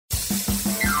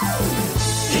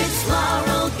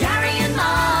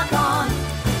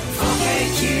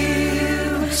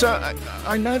So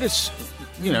I notice,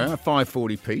 a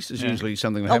 5:40 piece is usually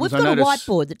something that happens. We've got a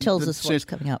whiteboard that tells us what's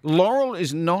coming up. Laurel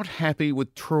is not happy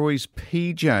with Troy's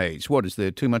PJs. What, is there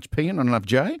too much P and not enough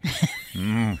J?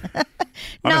 No,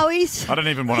 I don't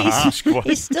even want to ask. What.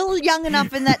 He's still young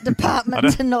enough in that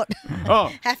department to not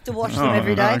have to wash them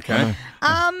every day. Okay.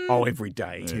 Every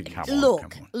day. Come on.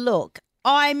 Look,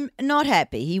 I'm not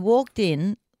happy. He walked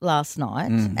in last night,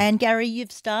 and Gary,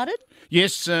 you've started?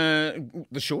 Yes, the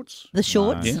shorts. The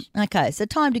shorts? Yeah. Okay, so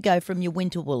time to go from your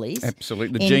winter woolies.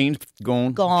 Absolutely. The jeans,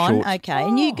 gone. Gone, shorts. okay.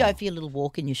 And you go for your little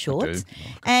walk in your shorts.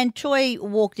 And Troy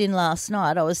walked in last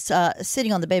night. I was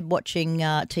sitting on the bed watching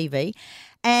TV,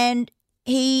 and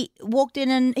he walked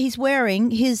in and he's wearing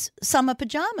his summer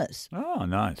pajamas. Oh,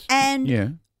 nice.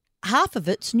 And half of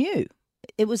it's new.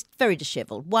 It was very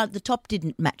dishevelled. The top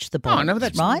didn't match the bottom. Oh, no,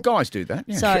 that's right. Guys do that.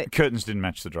 Yeah. So curtains didn't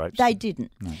match the drapes. They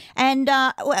didn't. No. And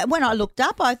when I looked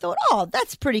up, I thought,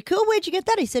 that's pretty cool. Where'd you get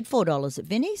that? He said $4 at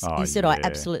Vinnie's. He said, I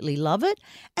absolutely love it.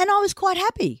 And I was quite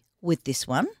happy with this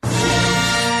one.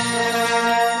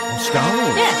 Star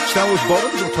Wars? Yeah. Star Wars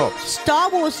bottoms or tops? Star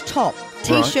Wars top.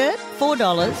 T-shirt,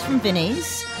 $4 from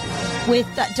Vinnie's with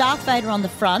Darth Vader on the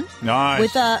front. Nice.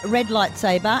 With a red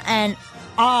lightsaber and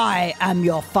I am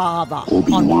your father.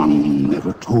 Obi-Wan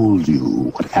never told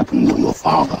you what happened to your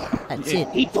father. That's it.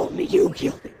 He told me you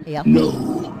killed him. Yeah.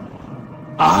 No,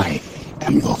 I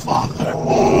am your father.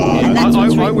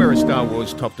 I wear a Star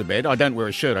Wars top to bed. I don't wear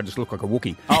a shirt. I just look like a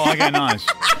Wookiee. Oh, okay, nice.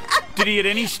 Did he at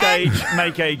any stage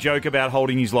make a joke about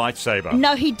holding his lightsaber?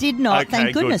 No, he did not. Okay,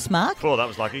 thank goodness, good. Mark. Oh, that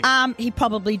was lucky. He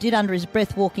probably did under his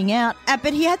breath walking out.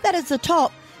 But he had that as a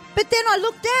top. But then I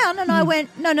looked down and I went,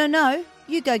 no.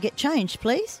 You go get changed,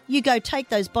 please. You go take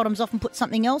those bottoms off and put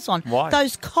something else on. Why?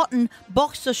 Those cotton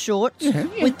boxer shorts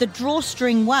with the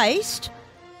drawstring waist,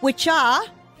 which are...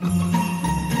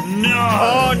 No.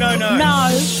 Oh, no. No.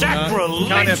 Sacrilegious.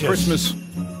 Can't have Christmas.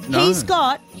 No. He's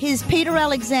got his Peter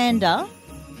Alexander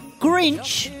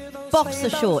Grinch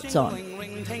boxer shorts on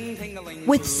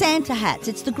with Santa hats.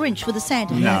 It's the Grinch with a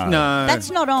Santa hat. No.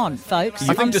 That's not on, folks.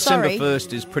 I think December sorry.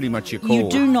 1st is pretty much your call. You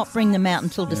do not bring them out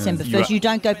until December 1st. You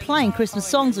don't go playing Christmas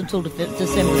songs until December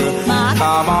 1st. Mark?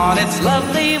 Come on, it's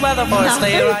lovely weather for a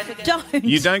sleigh ride. Don't.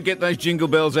 You don't get those jingle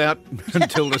bells out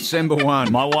until December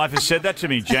 1. My wife has said that to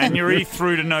me. January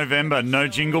through to November, no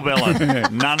jingle belling.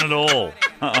 None at all.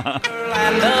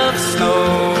 Land of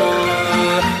snow.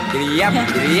 Giddy up,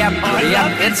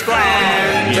 it's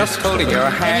grand. Just holding your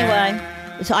hand. Anyway,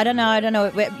 so I don't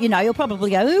know. You'll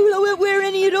probably go, I won't wear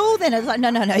any at all then. It's like,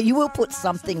 no. You will put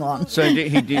something on. So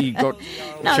he got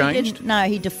No, changed? he didn't. No,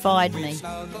 he defied me.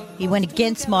 He went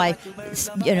against my,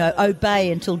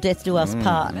 obey until death do us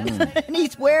part. And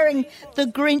he's wearing the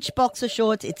Grinch boxer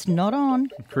shorts. It's not on.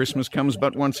 Christmas comes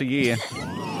but once a year.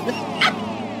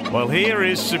 Well, here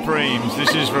is Supremes.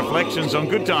 This is Reflections on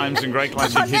Good Times and Great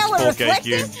Classic Hits now we're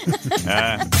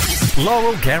 4KQ.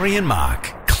 Laurel, Gary and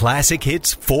Mark. Classic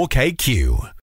Hits 4KQ.